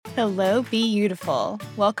Hello, Be Beautiful.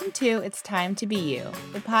 Welcome to It's Time to Be You,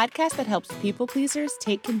 the podcast that helps people pleasers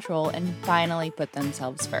take control and finally put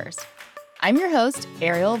themselves first. I'm your host,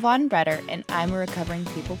 Ariel Von Bretter, and I'm a recovering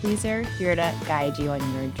people pleaser here to guide you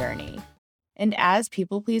on your journey. And as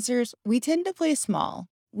people pleasers, we tend to play small.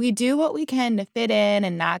 We do what we can to fit in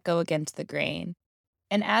and not go against the grain.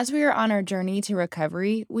 And as we are on our journey to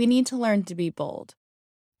recovery, we need to learn to be bold.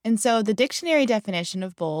 And so the dictionary definition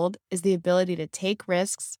of bold is the ability to take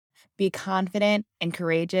risks, be confident and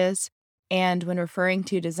courageous, and when referring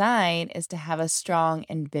to design is to have a strong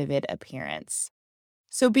and vivid appearance.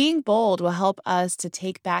 So being bold will help us to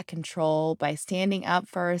take back control by standing up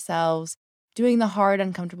for ourselves, doing the hard,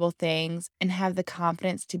 uncomfortable things, and have the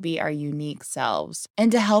confidence to be our unique selves.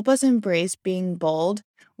 And to help us embrace being bold,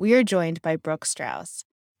 we are joined by Brooke Strauss.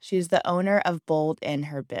 She's the owner of Bold in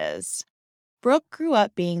Her Biz. Brooke grew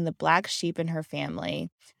up being the black sheep in her family.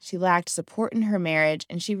 She lacked support in her marriage,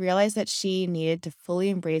 and she realized that she needed to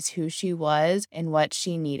fully embrace who she was and what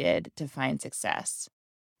she needed to find success.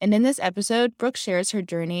 And in this episode, Brooke shares her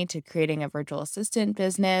journey to creating a virtual assistant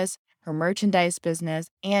business, her merchandise business,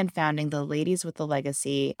 and founding the Ladies with a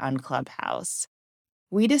Legacy on Clubhouse.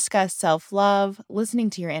 We discuss self-love,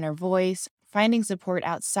 listening to your inner voice, finding support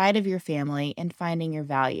outside of your family, and finding your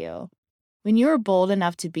value. When you are bold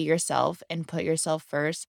enough to be yourself and put yourself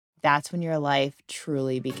first, that's when your life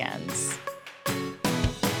truly begins.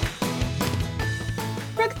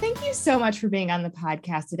 Brooke, thank you so much for being on the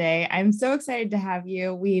podcast today. I'm so excited to have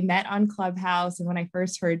you. We met on Clubhouse, and when I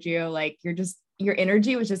first heard you, your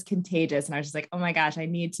energy was just contagious. And I was just like, oh my gosh, I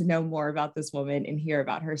need to know more about this woman and hear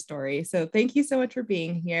about her story. So thank you so much for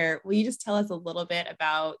being here. Will you just tell us a little bit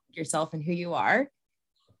about yourself and who you are?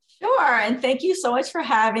 Sure. And thank you so much for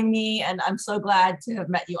having me. And I'm so glad to have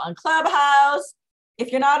met you on Clubhouse.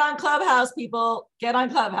 If you're not on Clubhouse, people, get on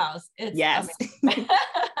Clubhouse. It's yes.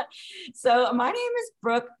 So my name is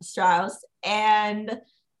Brooke Strauss, and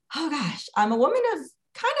oh gosh, I'm a woman of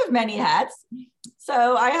kind of many hats.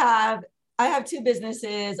 So I have two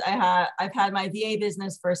businesses. I've had my VA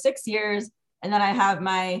business for 6 years, and then I have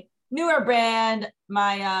my newer brand,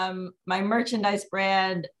 my merchandise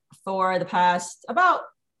brand for the past about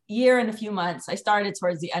year and a few months. I started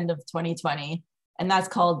towards the end of 2020, and that's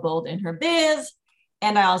called Bold in Her Biz.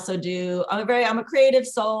 And I also I'm a creative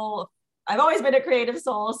soul. I've always been a creative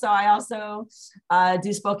soul. So I also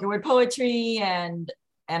do spoken word poetry, and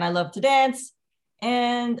I love to dance,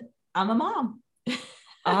 and I'm a mom.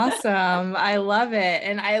 Awesome. I love it.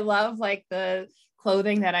 And I love the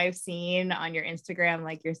clothing that I've seen on your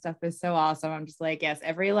Instagram. Your stuff is so awesome. I'm just yes,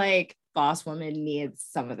 every boss woman needs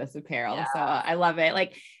some of this apparel. Yeah. So I love it.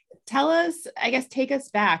 Tell us, take us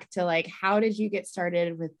back to how did you get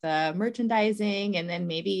started with the merchandising, and then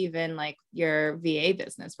maybe even your VA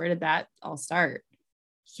business? Where did that all start?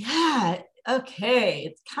 Yeah. Okay.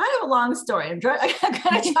 It's kind of a long story. I'm going to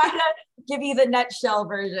try to give you the nutshell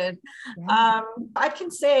version. Yeah. I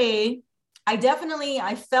can say I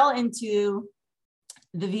fell into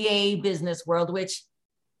the VA business world, which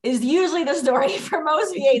is usually the story for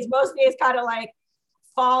most VAs. Most VAs kind of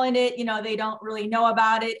fall in it, they don't really know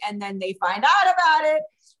about it, and then they find out about it,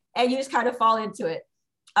 and you just kind of fall into it.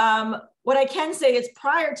 What I can say is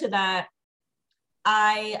prior to that,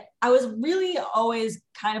 I was really always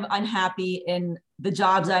kind of unhappy in the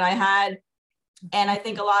jobs that I had. And I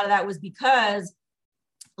think a lot of that was because,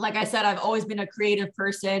 like I said, I've always been a creative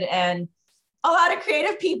person, and a lot of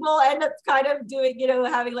creative people end up kind of doing,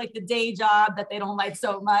 having the day job that they don't like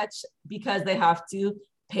so much because they have to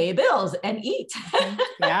pay bills and eat.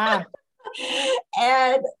 Yeah.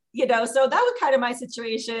 And, so that was kind of my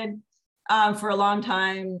situation for a long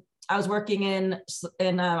time. I was working I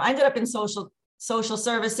ended up in social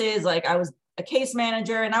services. I was a case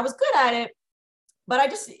manager, and I was good at it, but I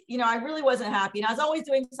just, I really wasn't happy. And I was always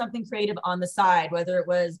doing something creative on the side, whether it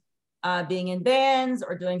was being in bands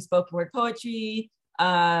or doing spoken word poetry.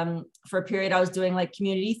 For a period, I was doing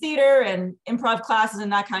community theater and improv classes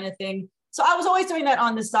and that kind of thing. So I was always doing that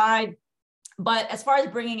on the side. But as far as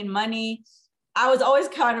bringing in money, I was always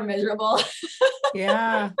kind of miserable.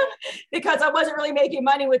 Yeah. Because I wasn't really making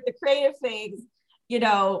money with the creative things,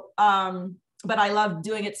 but I loved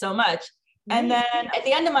doing it so much. Right. And then at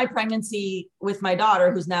the end of my pregnancy with my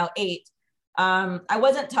daughter, who's now 8, I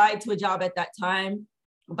wasn't tied to a job at that time,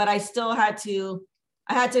 but I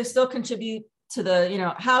had to still contribute to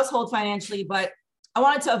the, household financially, but I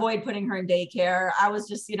wanted to avoid putting her in daycare. I was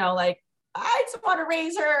just, I just want to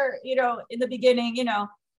raise her, in the beginning,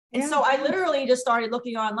 And so I literally just started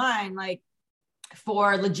looking online,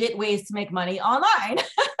 for legit ways to make money online.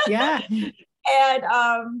 Yeah. And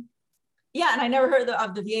and I never heard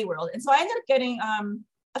of the VA world. And so I ended up getting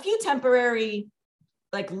a few temporary,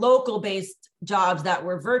 like local based jobs that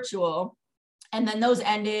were virtual. And then those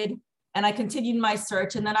ended and I continued my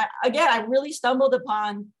search. And then I really stumbled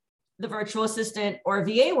upon the virtual assistant or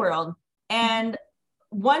VA world. And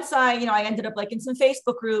once I ended up like in some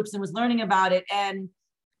Facebook groups and was learning about it, and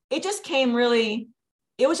it just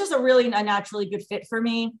it was just a naturally good fit for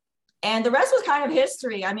me. And the rest was kind of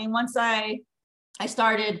history. I mean, once I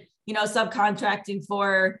started, subcontracting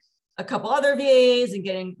for a couple other VAs and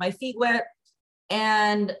getting my feet wet.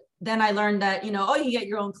 And then I learned that, you get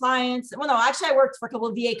your own clients. Well, no, actually I worked for a couple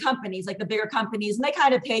of VA companies, like the bigger companies, and they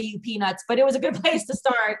kind of pay you peanuts, but it was a good place to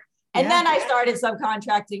start. And then I started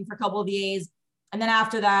subcontracting for a couple of VAs. And then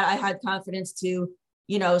after that, I had confidence to,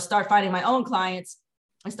 start finding my own clients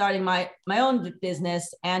and starting my own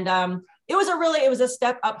business. And it was a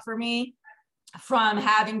step up for me from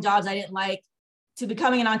having jobs I didn't like to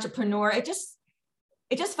becoming an entrepreneur. It just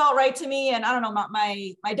felt right to me. And I don't know,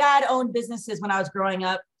 my dad owned businesses when I was growing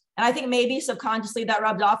up. And I think maybe subconsciously that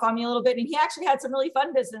rubbed off on me a little bit. And he actually had some really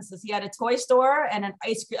fun businesses. He had a toy store and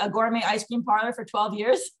a gourmet ice cream parlor for 12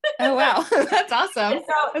 years. Oh, wow. That's awesome.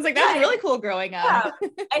 So, I was like, that's really cool growing up. Yeah.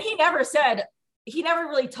 And he never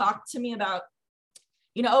really talked to me about,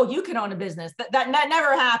 you can own a business. That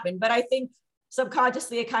never happened. But I think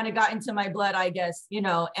subconsciously it kind of got into my blood, I guess,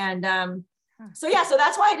 and so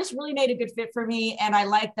that's why it just really made a good fit for me. And I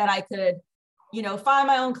like that I could, find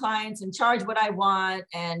my own clients and charge what I want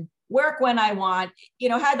and work when I want,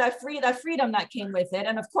 had that freedom that came with it.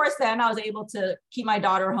 And of course, then I was able to keep my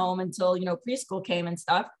daughter home until, preschool came and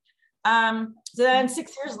stuff. So then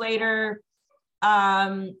 6 years later,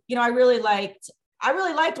 I really liked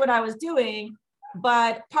what I was doing,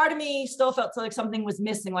 but part of me still felt like something was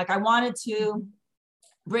missing. Like I wanted to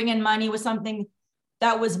bring in money with something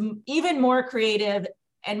that was even more creative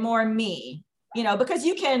and more me, because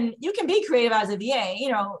you can be creative as a VA,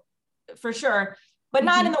 for sure, but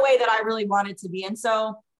not in the way that I really wanted to be. And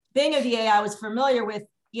so being a VA, I was familiar with,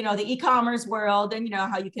 the e-commerce world and,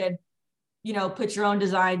 how you could, put your own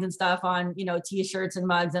designs and stuff on, t-shirts and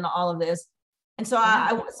mugs and all of this. And so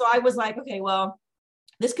I was like, okay, well,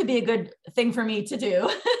 this could be a good thing for me to do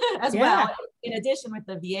as well, in addition with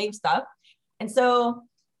the VA stuff. And so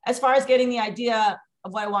as far as getting the idea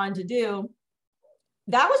of what I wanted to do,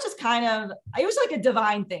 that was just it was like a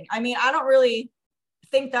divine thing. I mean, I don't really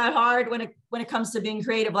think that hard when it comes to being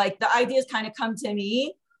creative. Like the ideas kind of come to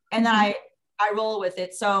me and then I roll with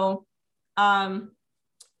it. So I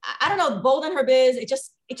don't know, Bold in Her Biz, it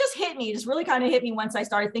just hit me. It just really kind of hit me once I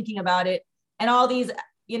started thinking about it. And all these,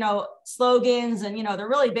 slogans and, they're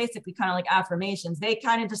really basically kind of like affirmations. They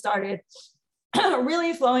kind of just started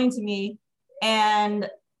really flowing to me. And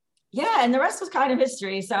and the rest was kind of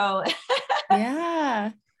history. So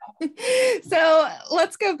yeah. So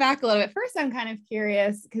let's go back a little bit. First, I'm kind of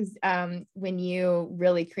curious because when you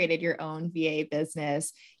really created your own VA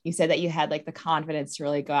business, you said that you had like the confidence to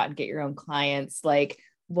really go out and get your own clients. Like,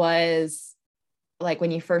 was like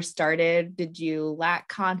when you first started, did you lack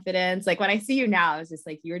confidence? Like when I see you now, I was just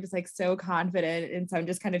like, you were just like so confident. And so I'm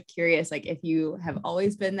just kind of curious, like if you have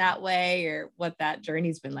always been that way or what that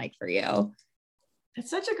journey's been like for you.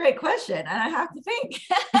 That's such a great question. And I have to think.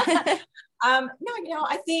 No,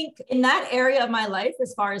 I think in that area of my life,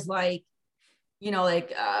 as far as like,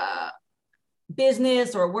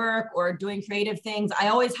 business or work or doing creative things, I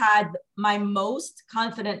always had my most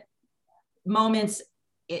confident moments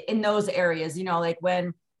in those areas, like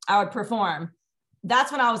when I would perform,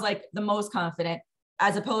 that's when I was like the most confident,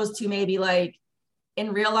 as opposed to maybe like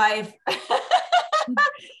in real life.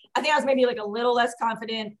 I think I was maybe like a little less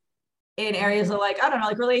confident in areas of like, I don't know,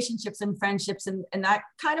 like relationships and friendships and that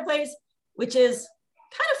kind of place, which is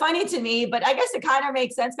kind of funny to me, but I guess it kind of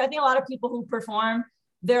makes sense. I think a lot of people who perform,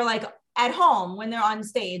 they're like at home when they're on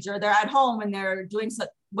stage, or they're at home when they're doing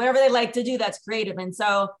whatever they like to do that's creative. And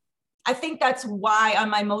so I think that's why I'm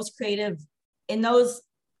my most creative in those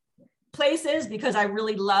places, because I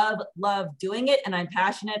really love doing it and I'm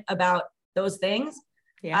passionate about those things.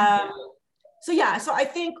 Yeah. So I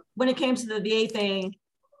think when it came to the VA thing,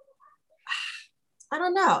 I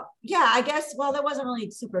don't know. Yeah, I guess, well, that wasn't really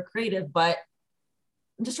super creative, but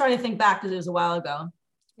I'm just trying to think back because it was a while ago.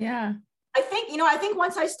 Yeah. I think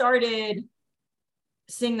once I started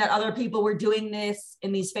seeing that other people were doing this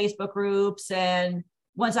in these Facebook groups, and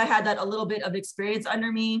once I had that a little bit of experience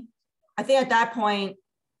under me, I think at that point,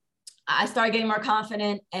 I started getting more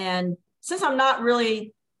confident. And since I'm not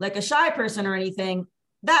really like a shy person or anything,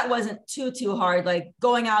 that wasn't too hard, like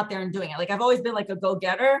going out there and doing it. Like I've always been like a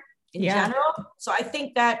go-getter in general. So I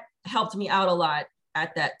think that helped me out a lot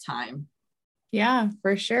at that time. Yeah,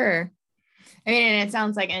 for sure. I mean, and it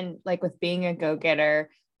sounds like, and like with being a go-getter,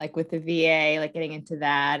 like with the VA, like getting into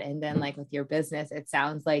that. And then like with your business, it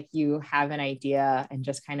sounds like you have an idea and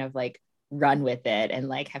just kind of like run with it and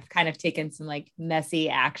like have kind of taken some like messy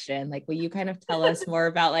action. Like, will you kind of tell us more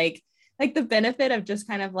about like the benefit of just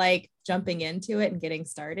kind of like jumping into it and getting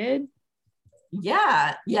started?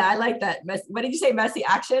 Yeah. Yeah. I like that. What did you say? Messy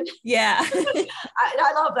action? Yeah.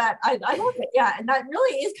 I love that. I love it. Yeah. And that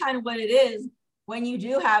really is kind of what it is when you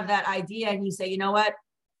do have that idea and you say, you know what,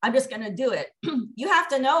 I'm just going to do it. You have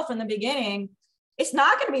to know from the beginning, it's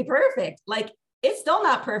not going to be perfect. Like it's still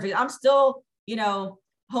not perfect. I'm still,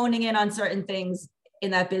 honing in on certain things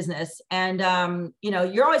in that business. And,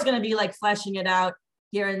 you're always going to be like fleshing it out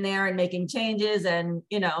here and there and making changes and,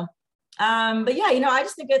 but yeah, I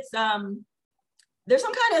just think it's, there's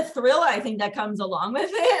some kind of thrill, I think, that comes along with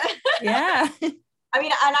it. Yeah. I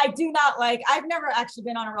mean, and I do not I've never actually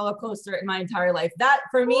been on a roller coaster in my entire life. That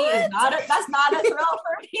for me is that's not a thrill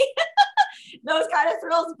for me. Those kind of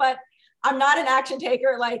thrills, but I'm not an action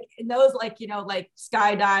taker like in those, like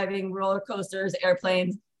skydiving, roller coasters,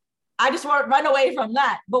 airplanes. I just want to run away from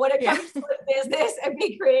that. But when it comes to business and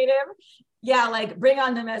be creative, yeah, like bring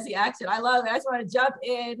on the messy action. I love it. I just want to jump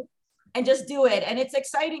in and just do it. And it's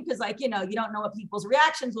exciting because you don't know what people's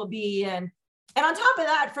reactions will be. And on top of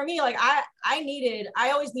that, for me, like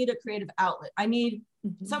I always need a creative outlet. I need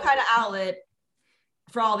some kind of outlet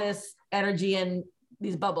for all this energy and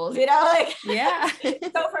these bubbles, Yeah.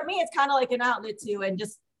 So for me, it's kind of like an outlet too. And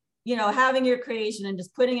just, having your creation and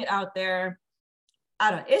just putting it out there. I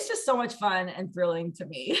don't know. It's just so much fun and thrilling to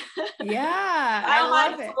me. Yeah. I don't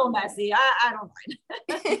mind. It's a little messy. I don't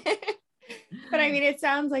mind. But I mean, it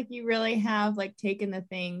sounds like you really have like taken the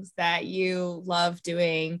things that you love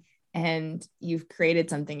doing and you've created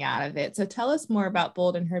something out of it. So tell us more about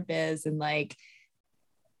Bold and Her Biz and like,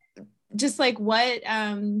 just like what,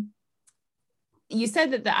 you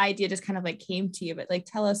said that the idea just kind of like came to you, but like,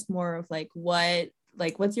 tell us more of like,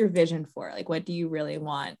 what's your vision for, like, what do you really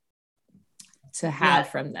want to have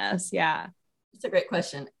from this? Yeah. It's a great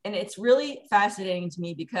question. And it's really fascinating to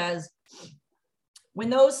me because when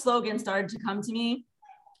those slogans started to come to me,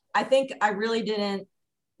 I think I really didn't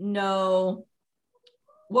know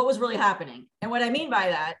what was really happening. And what I mean by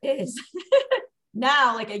that is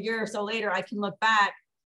now, like a year or so later, I can look back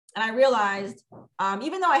and I realized,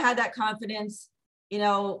 even though I had that confidence,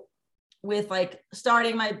 with like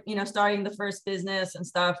starting the first business and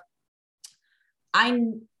stuff, I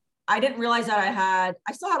didn't realize that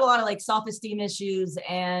I still had a lot of like self-esteem issues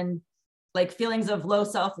and like feelings of low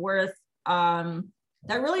self-worth. That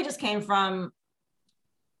really just came from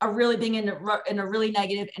being in a really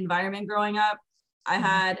negative environment growing up. I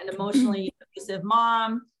had an emotionally abusive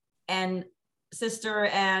mom and sister,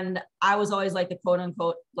 and I was always like the quote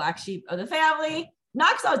unquote black sheep of the family.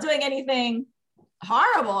 Not because I was doing anything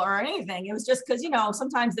horrible or anything. It was just because,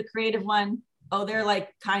 sometimes the creative one, they're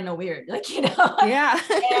like kind of weird, Yeah.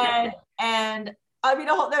 and I mean,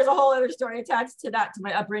 there's a whole other story attached to that, to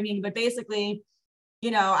my upbringing, but basically,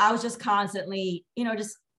 I was just constantly,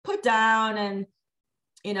 just put down and,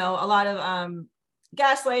 a lot of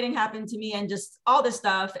gaslighting happened to me and just all this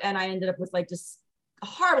stuff. And I ended up with like just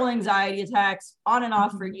horrible anxiety attacks on and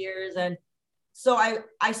off for years. And so I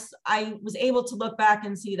was able to look back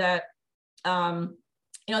and see that,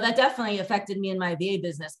 that definitely affected me in my VA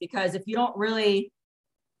business, because if you don't really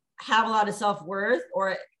have a lot of self-worth,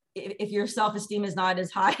 or if your self-esteem is not as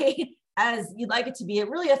high as you'd like it to be, it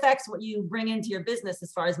really affects what you bring into your business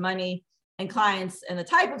as far as money and clients and the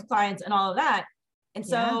type of clients and all of that. And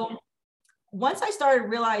so once I started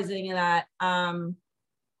realizing that,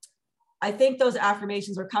 I think those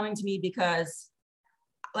affirmations were coming to me because,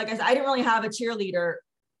 like I said, I didn't really have a cheerleader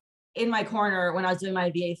in my corner when I was doing my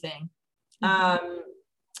VA thing.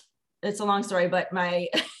 It's a long story, but my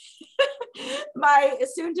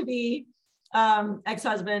soon-to-be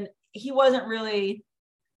ex-husband, I didn't really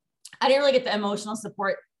get the emotional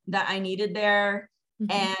support that I needed there.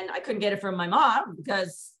 And I couldn't get it from my mom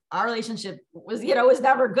because our relationship was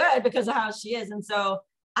never good because of how she is. And so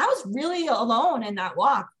I was really alone in that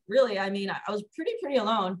walk. Really, I mean, I was pretty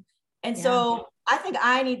alone. And so I think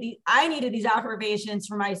I needed these affirmations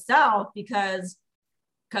for myself because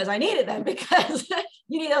I needed them, because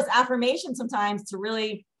you need those affirmations sometimes to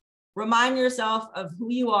really remind yourself of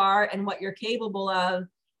who you are and what you're capable of.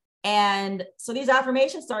 And so these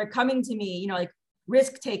affirmations started coming to me, like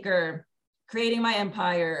risk taker, creating my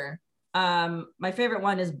empire. My favorite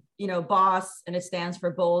one is, boss, and it stands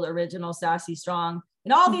for bold, original, sassy, strong.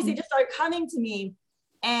 And all these, they just started coming to me.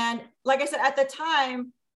 And like I said, at the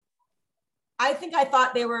time, I think I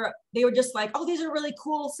thought they were just like, oh, these are really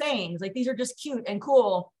cool sayings. Like, these are just cute and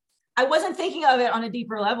cool. I wasn't thinking of it on a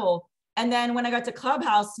deeper level. And then when I got to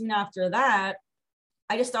Clubhouse soon after that,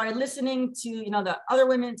 I just started listening to, the other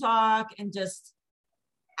women talk, and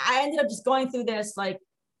I ended up just going through this like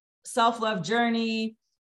self-love journey.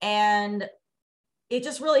 And it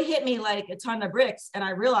just really hit me like a ton of bricks. And I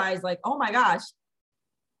realized like, oh my gosh,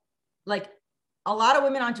 like a lot of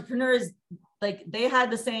women entrepreneurs, like they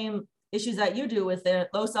had the same issues that you do with their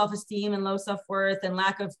low self-esteem and low self-worth and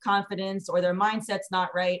lack of confidence, or their mindset's not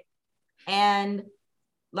right. And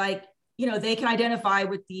like, they can identify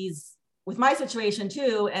with my situation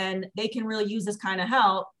too, and they can really use this kind of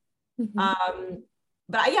help.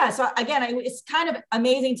 But yeah, so again, it's kind of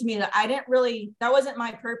amazing to me that that wasn't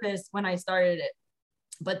my purpose when I started it.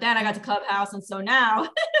 But then I got to Clubhouse. And so now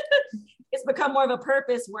it's become more of a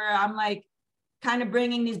purpose, where I'm like kind of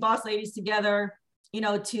bringing these boss ladies together,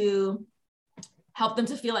 to help them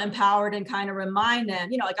to feel empowered, and kind of remind them,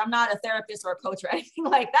 like I'm not a therapist or a coach or anything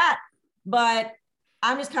like that, but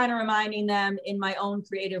I'm just kind of reminding them in my own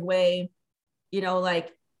creative way,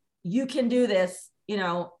 like you can do this,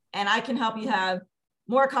 and I can help you have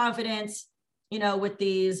more confidence, with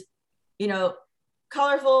these,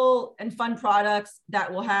 colorful and fun products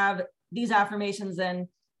that will have these affirmations and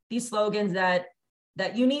these slogans that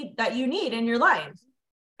you need in your life.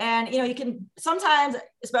 And, you can sometimes,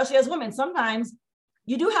 especially as women, sometimes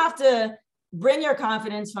you do have to bring your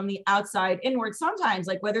confidence from the outside inward sometimes,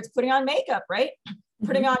 like whether it's putting on makeup, right?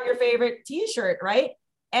 Putting on your favorite t-shirt, right?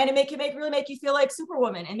 And it really make you feel like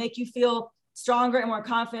Superwoman, and make you feel stronger and more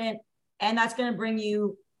confident. And that's going to bring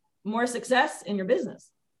you more success in your business.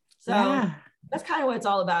 So that's kind of what it's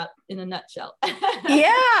all about in a nutshell.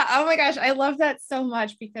 Yeah. Oh my gosh. I love that so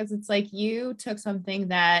much, because it's like you took something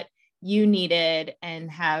that you needed and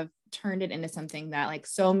have turned it into something that like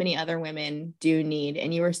so many other women do need.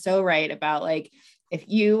 And you were so right about like, if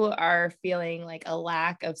you are feeling like a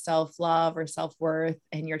lack of self-love or self-worth,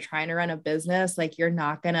 and you're trying to run a business, like you're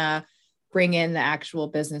not going to bring in the actual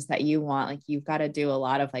business that you want. Like you've got to do a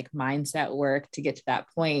lot of like mindset work to get to that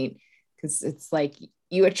point, because it's like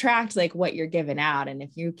you attract like what you're giving out. And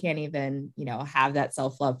if you can't even, have that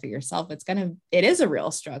self-love for yourself, it is a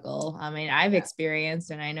real struggle. I mean, I've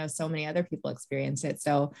experienced, and I know so many other people experience it.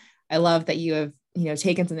 So I love that you have,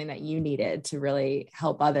 taken something that you needed to really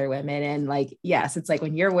help other women. And like, yes, it's like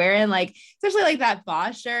when you're wearing like, especially like that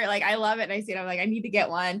boss shirt, like I love it. And I see it, I'm like, I need to get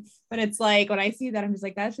one. But it's like, when I see that, I'm just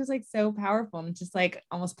like, that's just like so powerful. I'm just like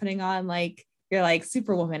almost putting on like your like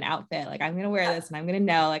Superwoman outfit. Like I'm going to wear this, and I'm going to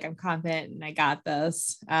know like I'm confident and I got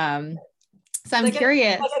this. So I'm like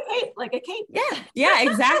curious. Like a cape. Yeah,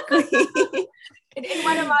 exactly. in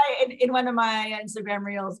one of my Instagram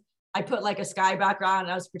reels, I put like a sky background,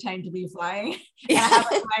 and I was pretending to be flying. And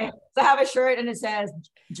I have a shirt, and it says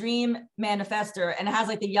Dream Manifester, and it has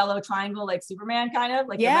like the yellow triangle, like Superman kind of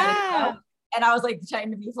like, and I was like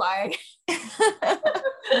pretending to be flying.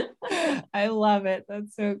 I love it.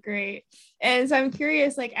 That's so great. And so I'm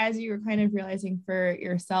curious, like, as you were kind of realizing for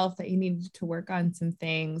yourself that you needed to work on some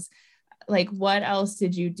things, like what else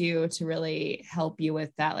did you do to really help you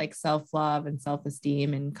with that, like self-love and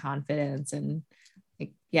self-esteem and confidence? And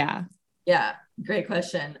like, yeah, great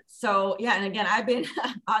question. So and again, I've been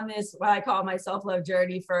on this, what I call my self-love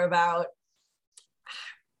journey, for about,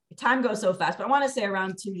 time goes so fast, but I want to say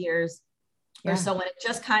around 2 years or so, when it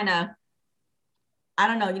just kind of, I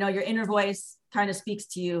don't know, your inner voice kind of speaks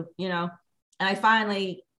to you, and I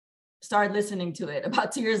finally started listening to it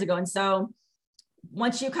about 2 years ago. And so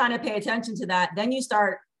once you kind of pay attention to that, then you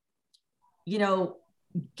start,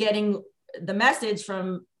 getting the message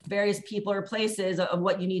from various people or places of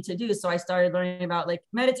what you need to do. So I started learning about like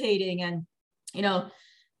meditating and,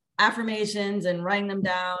 affirmations and writing them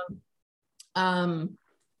down, and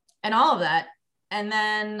all of that. And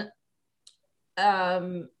then,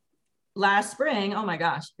 last spring,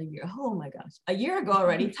 a year ago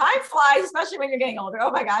already. Time flies, especially when you're getting older.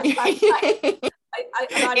 Oh my gosh.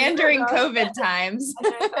 And during COVID times.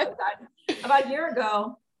 About a year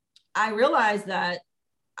ago, I realized that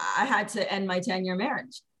I had to end my 10-year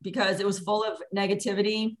marriage, because it was full of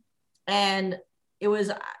negativity, and it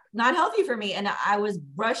was not healthy for me. And I was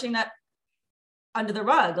brushing that under the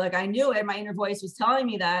rug. Like I knew it, my inner voice was telling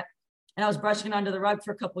me that, and I was brushing it under the rug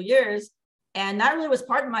for a couple of years. And that really was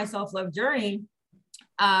part of my self-love journey,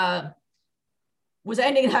 was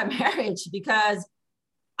ending that marriage, because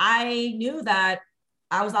I knew that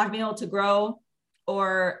I was not gonna be able to grow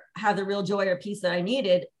or have the real joy or peace that I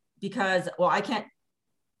needed, because, I can't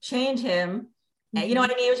change him. And you know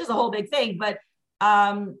what I mean? It was just a whole big thing. But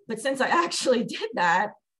since I actually did that,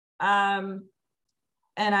 and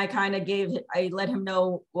I kind of I let him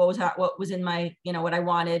know what was in my, what I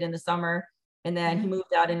wanted in the summer. And then he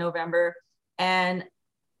moved out in November. And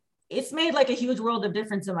it's made like a huge world of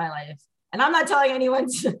difference in my life. And I'm not telling anyone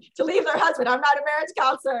to leave their husband. I'm not a marriage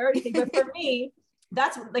counselor or anything, but for me,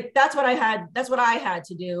 that's what I had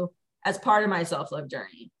to do as part of my self-love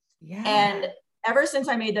journey. Yeah. And ever since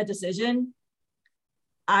I made that decision,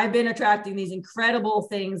 I've been attracting these incredible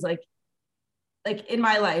things like in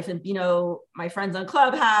my life, and, you know, my friends on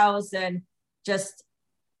Clubhouse, and just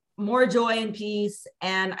more joy and peace.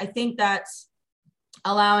 And I think that's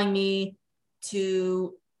allowing me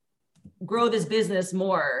to grow this business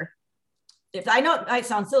more. If I know it might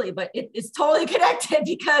sound silly, but it's totally connected,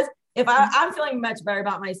 because if I'm feeling much better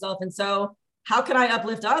about myself. And so how can I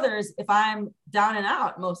uplift others if I'm down and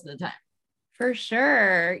out most of the time? For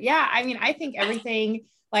sure. Yeah. I mean, I think everything,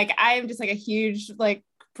 like, I am just like a huge like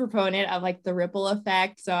proponent of like the ripple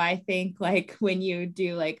effect. So I think like when you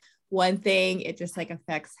do like one thing, it just like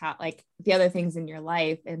affects how like the other things in your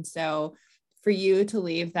life. And so for you to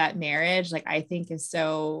leave that marriage, like, I think is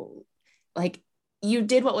so like, you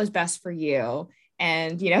did what was best for you.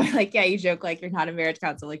 And, you know, like, yeah, you joke, like, you're not a marriage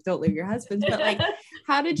counselor, like, don't leave your husbands, but like,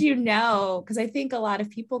 how did you know? Cause I think a lot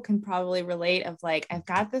of people can probably relate of like, I've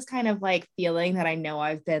got this kind of like feeling that I know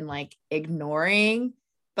I've been like ignoring,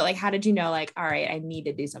 but like, how did you know, like, all right, I need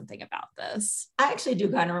to do something about this? I actually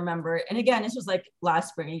do kind of remember. And again, this was like last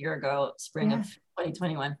spring, a year ago, spring of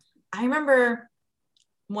 2021. I remember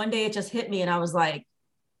one day it just hit me, and I was like,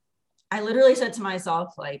 I literally said to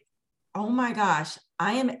myself, like, oh my gosh,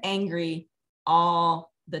 I am angry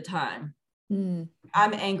all the time. I'm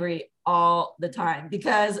angry all the time,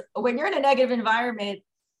 because when you're in a negative environment,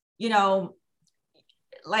 you know,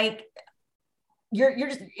 like you're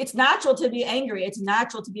just, it's natural to be angry. It's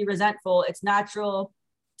natural to be resentful. It's natural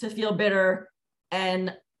to feel bitter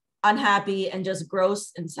and unhappy and just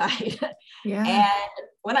gross inside. Yeah. And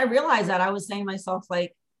when I realized that, I was saying to myself,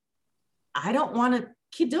 like, I don't want to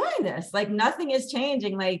keep doing this. Like, nothing is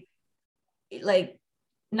changing. Like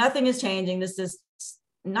nothing is changing. This is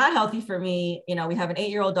not healthy for me. You know, we have an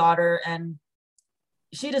 8-year-old daughter, and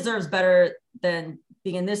she deserves better than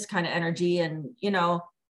being in this kind of energy. And, you know,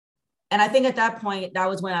 and I think at that point, that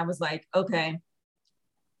was when I was like, okay,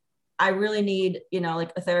 I really need, you know,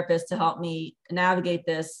 like a therapist to help me navigate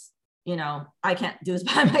this. You know, I can't do this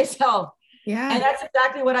by myself. Yeah. And that's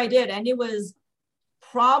exactly what I did. And it was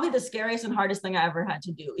probably the scariest and hardest thing I ever had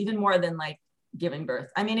to do, even more than like giving birth.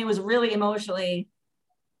 I mean, it was really emotionally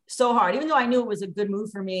so hard. Even though I knew it was a good move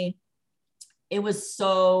for me, it was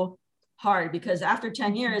so hard, because after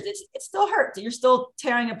 10 years, it still hurts. You're still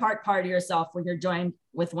tearing apart part of yourself when you're joined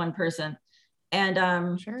with one person.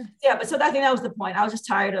 And Sure. Yeah, but so I think that was the point. I was just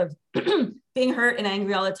tired of being hurt and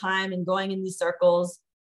angry all the time and going in these circles.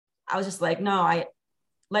 I was just like, no,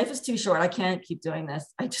 life is too short. I can't keep doing this.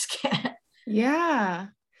 I just can't. Yeah.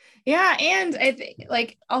 Yeah. And I think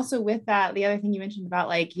like also with that, the other thing you mentioned about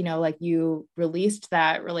like, you know, like you released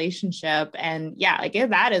that relationship, and yeah, like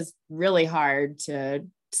that is really hard to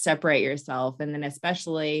separate yourself. And then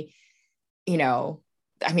especially, you know,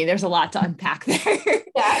 I mean, there's a lot to unpack there.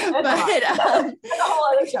 Yeah, but that's a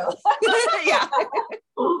whole other show.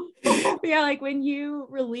 Yeah, like when you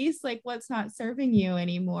release like what's not serving you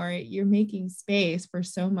anymore, you're making space for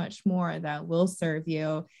so much more that will serve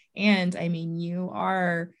you. And I mean, you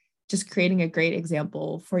are just creating a great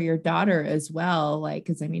example for your daughter as well. Like,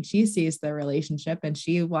 cause I mean, she sees the relationship and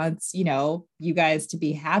she wants, you know, you guys to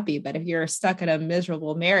be happy, but if you're stuck in a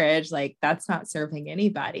miserable marriage, like that's not serving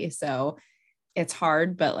anybody. So it's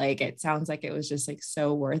hard, but like, it sounds like it was just like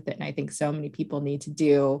so worth it. And I think so many people need to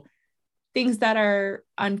do things that are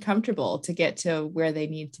uncomfortable to get to where they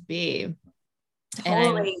need to be.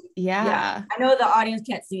 Totally. Yeah. I know the audience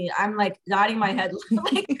can't see me. I'm like nodding my head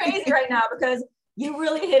like crazy right now, because you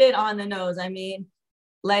really hit it on the nose. I mean,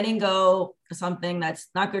 letting go of something that's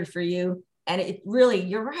not good for you. And it really,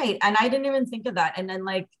 you're right. And I didn't even think of that. And then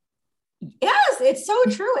like, yes, it's so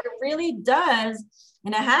true. It really does.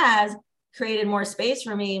 And it has created more space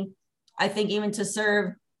for me, I think, even to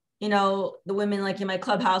serve, you know, the women like in my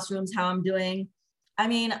Clubhouse rooms, how I'm doing. I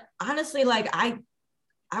mean, honestly, like I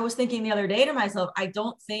was thinking the other day to myself, I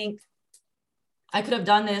don't think I could have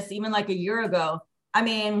done this even like a year ago. I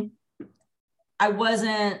mean, I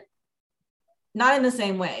wasn't not in the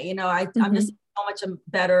same way, you know, I'm just so much a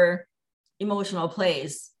better emotional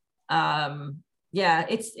place. Yeah,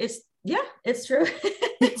 it's true.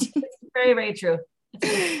 It's very, very true.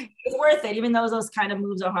 It's worth it, even though those kind of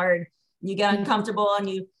moves are hard. You get uncomfortable and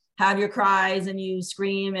you have your cries and you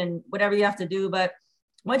scream and whatever you have to do. But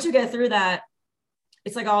once you get through that,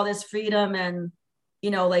 it's like all this freedom and, you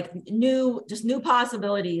know, like new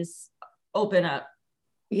possibilities open up.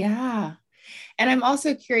 Yeah. And I'm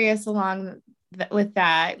also curious with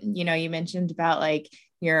that, you know, you mentioned about like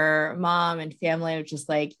your mom and family of just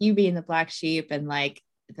like you being the black sheep and like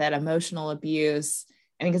that emotional abuse.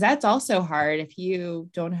 I mean, because that's also hard if you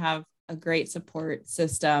don't have a great support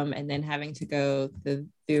system and then having to go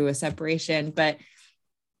through a separation. But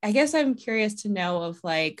I guess I'm curious to know of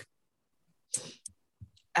like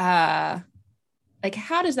how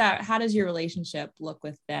does your relationship look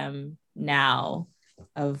with them now,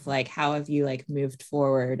 of like how have you like moved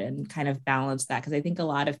forward and kind of balanced that? Because I think a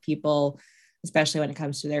lot of people, especially when it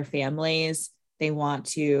comes to their families, they want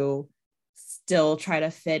to still try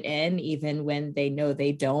to fit in even when they know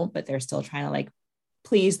they don't, but they're still trying to like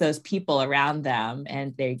please those people around them,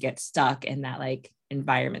 and they get stuck in that like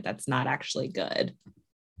environment that's not actually good.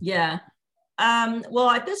 Yeah. Well,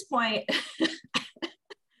 at this point,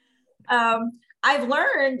 I've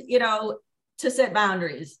learned, to set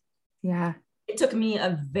boundaries. Yeah. It took me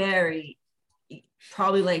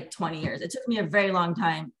probably like 20 years. It took me a very long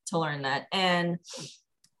time to learn that. And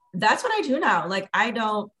that's what I do now. Like, I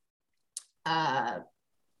don't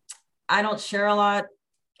share a lot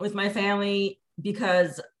with my family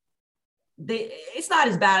because it's not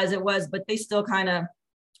as bad as it was, but they still kind of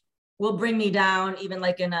will bring me down, even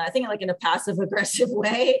like in a passive aggressive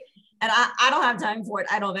way. And I don't have time for it.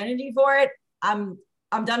 I don't have energy for it. I'm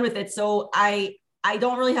done with it. So I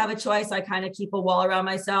don't really have a choice. I kind of keep a wall around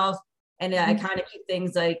myself, and I kind of keep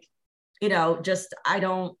things like, just, I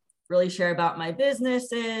don't really share about my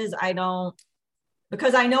businesses.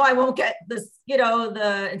 Because I know I won't get this,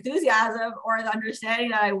 the enthusiasm or the understanding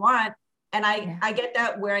that I want. And I get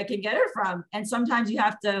that where I can get it from. And sometimes you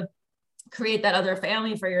have to create that other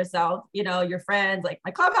family for yourself, your friends, like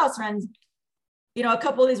my Clubhouse friends, a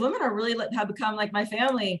couple of these women have become like my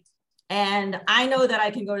family. And I know that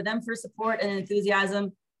I can go to them for support and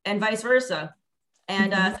enthusiasm and vice versa.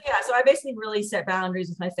 And so I basically really set boundaries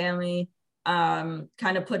with my family, kind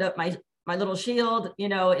of put up my little shield,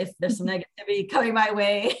 if there's some negativity coming my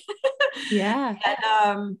way. Yeah.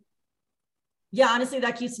 And honestly,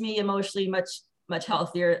 that keeps me emotionally much, much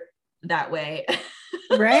healthier that way.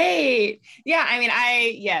 Right. Yeah. I mean,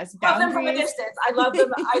 yes. Love them from a distance. I love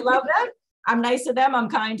them. I'm nice to them. I'm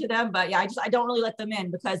kind to them, but I don't really let them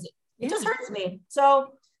in because it just hurts me.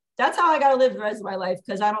 So that's how I got to live the rest of my life,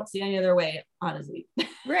 because I don't see any other way, honestly.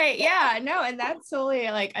 Right. Yeah. No. And that's totally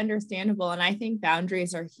like understandable. And I think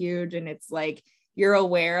boundaries are huge. And it's like you're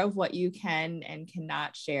aware of what you can and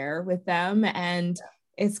cannot share with them. And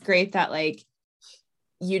it's great that like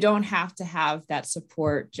you don't have to have that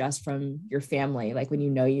support just from your family, like when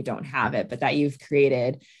you don't have it, but that you've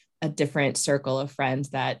created a different circle of friends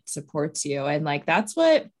that supports you. And like that's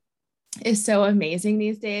what is so amazing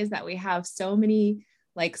these days, that we have so many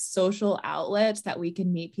like social outlets that we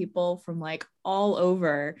can meet people from like all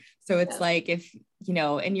over. So it's like if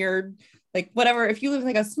and you're like whatever, if you live in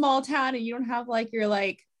like a small town and you don't have like your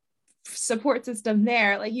like support system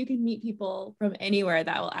there, like you can meet people from anywhere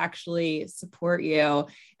that will actually support you.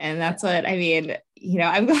 And that's what I mean,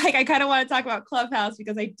 I'm like, I kind of want to talk about Clubhouse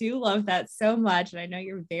because I do love that so much. And I know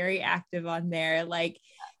you're very active on there. Like,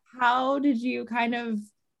 how did you kind of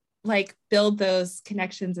like build those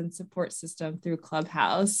connections and support system through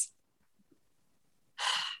Clubhouse?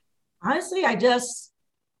 Honestly, I just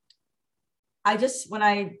when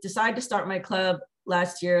I decided to start my club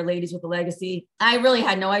last year, Ladies with a Legacy, I really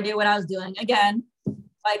had no idea what I was doing. Again,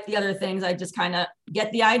 like the other things, I just kind of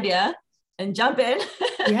get the idea and jump in.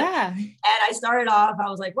 Yeah. And I started off, I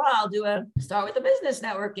was like, well, I'll start with a business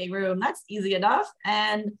networking room. That's easy enough.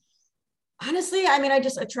 And honestly, I mean, I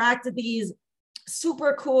just attracted these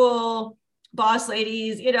super cool boss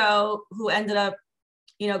ladies, who ended up,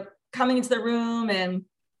 coming into the room. And,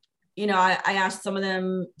 I asked some of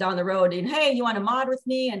them down the road, and hey, you want to mod with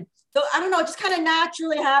me? And so I don't know, it just kind of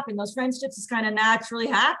naturally happened. Those friendships just kind of naturally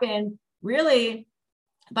happened, really,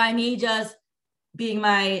 by me just being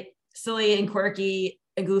my silly and quirky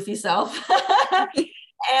and goofy self.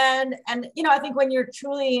 and I think when you're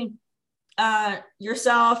truly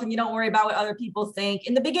yourself and you don't worry about what other people think.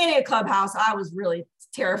 In the beginning of Clubhouse, I was really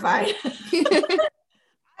terrified.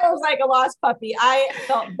 I was like a lost puppy. I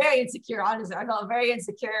felt very insecure, honestly. I felt very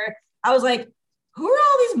insecure. I was like, who are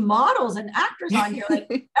all these models and actors on here? Like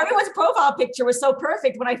everyone's profile picture was so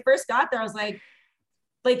perfect. When I first got there, I was like,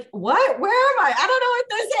 what? Where am I? I don't know what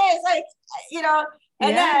this is. Like,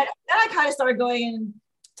 and then I kind of started going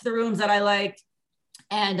into the rooms that I liked.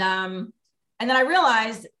 And then I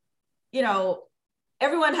realized,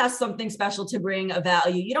 everyone has something special to bring a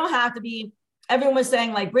value. You don't have to be, everyone was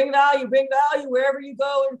saying like, bring value wherever you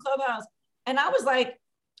go in Clubhouse. And I was like,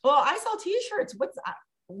 well, I sell t-shirts. What's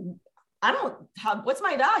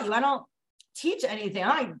my value? I don't teach anything.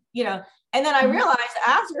 And then I realized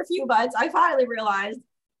after a few months, I finally realized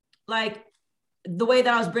like the way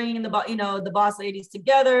that I was bringing the boss ladies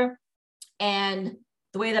together, and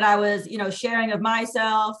the way that I was, sharing of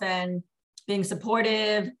myself and being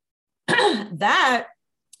supportive, that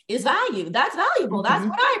is value. That's valuable. That's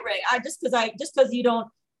what I bring. Just because you don't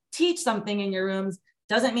teach something in your rooms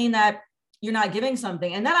doesn't mean that you're not giving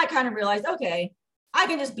something. And then I kind of realized, okay, I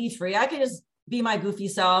can just be free. I can just be my goofy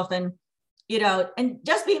self and, and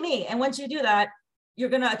just be me. And once you do that, you're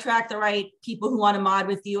going to attract the right people who want to mod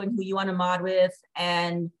with you and who you want to mod with.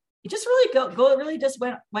 And it just really really just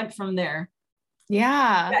went from there.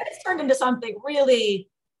 Yeah. It's turned into something really,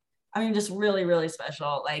 just really, really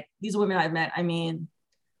special. Like these women I've met,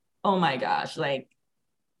 oh my gosh, like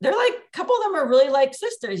they're like, a couple of them are really like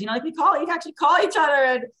sisters, like you actually call each other,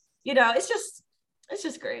 and it's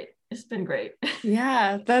just great. It's been great.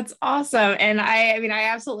 Yeah, that's awesome. And I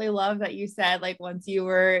absolutely love that you said, like, once you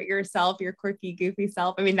were yourself, your quirky, goofy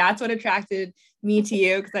self. That's what attracted me to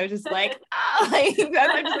you, because I was just like,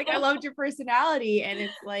 I loved your personality. And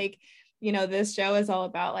it's like, this show is all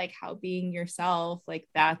about like how being yourself, like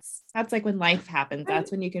that's like when life happens,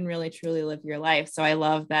 that's when you can really truly live your life. So I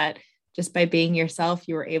love that just by being yourself,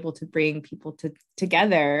 you were able to bring people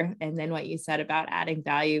together. And then what you said about adding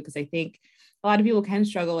value, because I think a lot of people can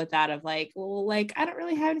struggle with that of like, well, like, I don't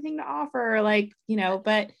really have anything to offer, like,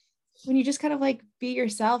 but when you just kind of like be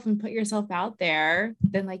yourself and put yourself out there,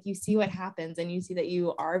 then like you see what happens, and you see that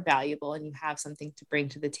you are valuable and you have something to bring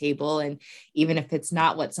to the table. And even if it's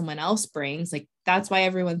not what someone else brings, like that's why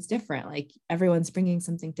everyone's different. Like everyone's bringing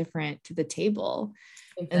something different to the table.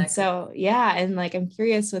 Exactly. And so, yeah. And like, I'm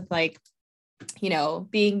curious with like,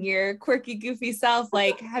 being your quirky, goofy self,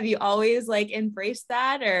 like, have you always like embraced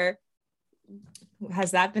that, or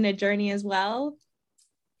has that been a journey as well?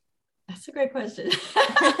 That's a great question.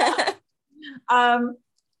 I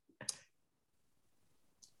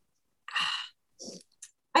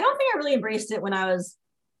don't think I really embraced it when I was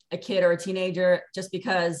a kid or a teenager, just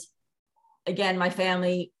because, again, my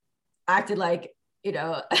family acted like, like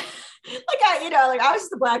I was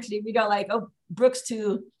just the black sheep, like, oh, Brooks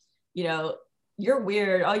too, you're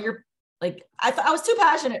weird. Oh, you're like, I was too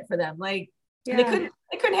passionate for them. Like, yeah.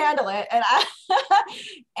 They couldn't handle it.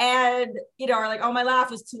 And or like, oh, my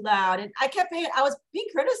laugh was too loud. And I was being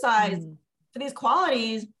criticized for these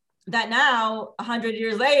qualities that now 100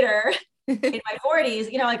 years later in my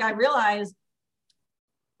 40s, like I realized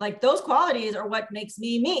like those qualities are what makes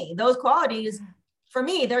me. Those qualities for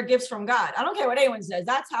me, they're gifts from God. I don't care what anyone says.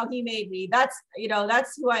 That's how he made me. That's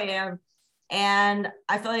who I am. And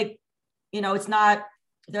I feel like,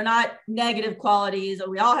 they're not negative qualities, or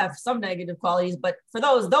we all have some negative qualities, but for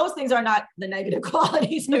those things are not the negative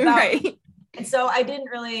qualities about right. Me. And so I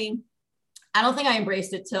don't think I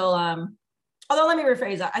embraced it till, although let me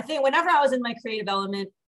rephrase that. I think whenever I was in my creative element,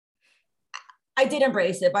 I did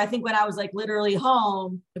embrace it. But I think when I was like literally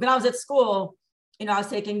home, when I was at school, I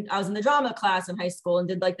was in the drama class in high school and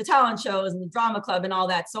did like the talent shows and the drama club and all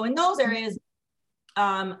that. So in those areas,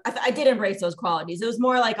 I did embrace those qualities. It was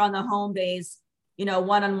more like on the home base,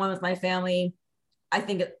 one-on-one with my family. I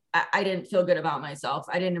think I didn't feel good about myself.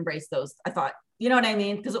 I didn't embrace those. I thought, you know what I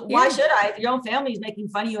mean? Because why should I? If your own family is making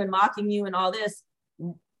fun of you and mocking you and all this,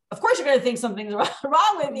 of course you're going to think something's wrong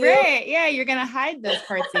with you. Right. Yeah. You're going to hide those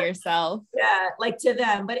parts of yourself. Yeah. Like to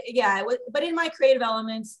them. But yeah, but in my creative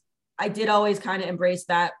elements, I did always kind of embrace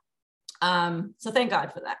that. So thank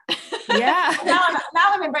God for that. Yeah. now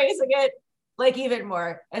I'm embracing it like even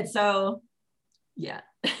more. And so, yeah.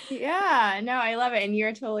 Yeah, no, I love it. And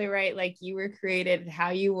you're totally right. Like you were created how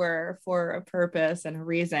you were for a purpose and a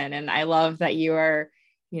reason. And I love that you are,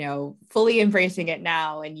 fully embracing it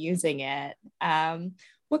now and using it.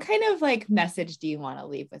 What kind of like message do you want to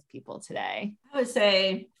leave with people today? I would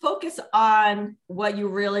say focus on what you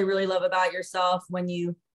really, really love about yourself. When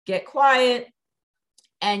you get quiet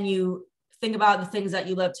and you think about the things that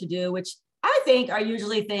you love to do, which I think are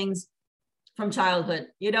usually things from childhood.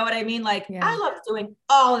 You know what I mean? Like I loved doing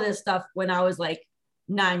all of this stuff when I was like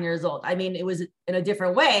 9 years old. It was in a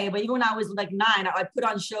different way, but even when I was like 9, I'd put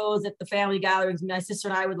on shows at the family gatherings. My sister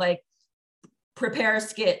and I would like prepare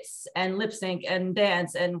skits and lip sync and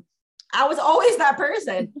dance. And I was always that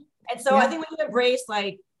person. And so I think when you embrace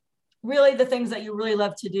like really the things that you really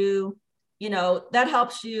love to do, that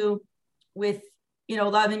helps you with,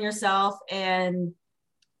 loving yourself and,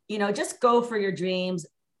 just go for your dreams.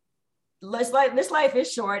 This life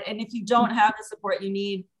is short. And if you don't have the support you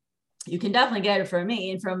need, you can definitely get it from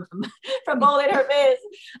me and from Bold and Her Biz.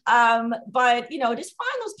 But, just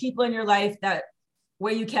find those people in your life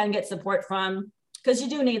where you can get support from, because you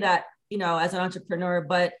do need that, as an entrepreneur.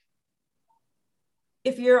 But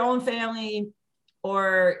if your own family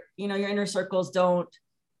or, your inner circles don't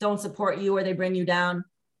don't support you or they bring you down,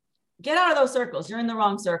 get out of those circles. You're in the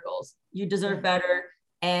wrong circles. You deserve better.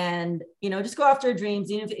 And, just go after your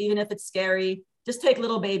dreams, even if it's scary. Just take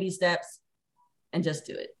little baby steps and just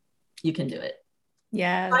do it. You can do it.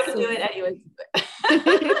 Yes. I can do it anyway.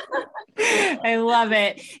 I love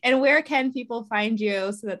it. And where can people find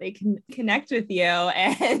you so that they can connect with you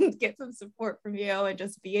and get some support from you and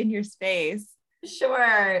just be in your space?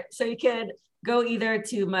 Sure. So you could go either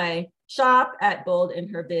to my shop at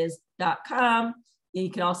boldinherbiz.com. You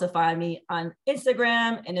can also find me on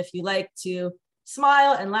Instagram. And if you like to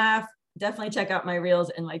smile and laugh, definitely check out my reels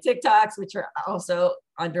and my TikToks, which are also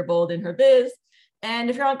under Bold in Her Biz. And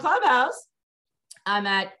if you're on Clubhouse, I'm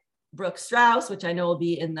at Brooke Strauss, which I know will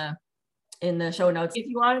be in the show notes. If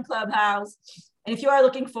you are in Clubhouse, and if you are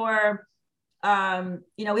looking for, we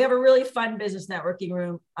have a really fun business networking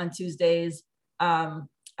room on Tuesdays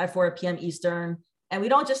at 4 p.m. Eastern. And we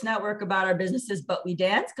don't just network about our businesses, but we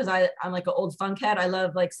dance, because I'm like an old funk head. I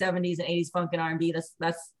love like 70s and 80s funk and R&B.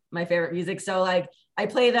 That's my favorite music. So like I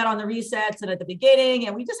play that on the resets and at the beginning,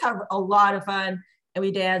 and we just have a lot of fun, and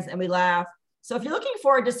we dance and we laugh. So if you're looking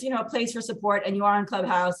for just, a place for support and you are on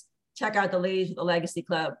Clubhouse, check out the Ladies with the Legacy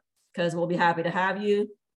Club, because we'll be happy to have you,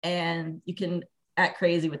 and you can act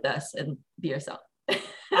crazy with us and be yourself.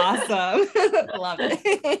 Awesome. Love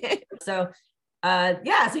it. So so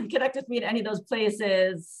you can connect with me at any of those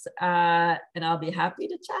places, and I'll be happy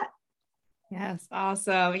to chat. Yes.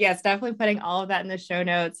 Awesome. Yes. Definitely putting all of that in the show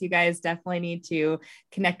notes. You guys definitely need to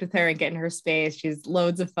connect with her and get in her space. She's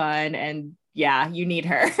loads of fun, and you need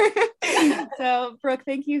her. So Brooke,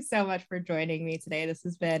 thank you so much for joining me today. This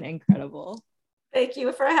has been incredible. Thank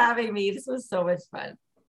you for having me. This was so much fun.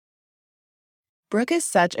 Brooke is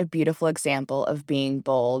such a beautiful example of being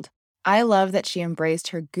bold. I love that she embraced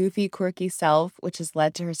her goofy, quirky self, which has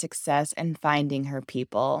led to her success and finding her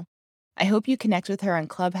people. I hope you connect with her on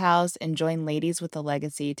Clubhouse and join Ladies with a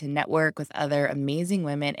Legacy to network with other amazing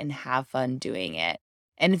women and have fun doing it.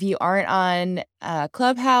 And if you aren't on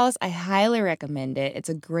Clubhouse, I highly recommend it. It's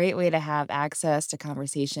a great way to have access to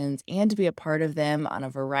conversations and to be a part of them on a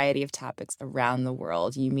variety of topics around the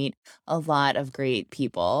world. You meet a lot of great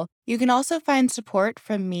people. You can also find support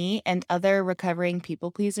from me and other recovering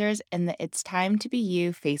people pleasers in the It's Time to Be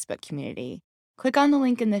You Facebook community. Click on the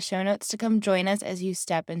link in the show notes to come join us as you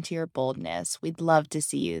step into your boldness. We'd love to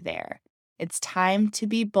see you there. It's time to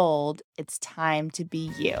be bold. It's time to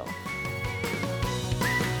be you.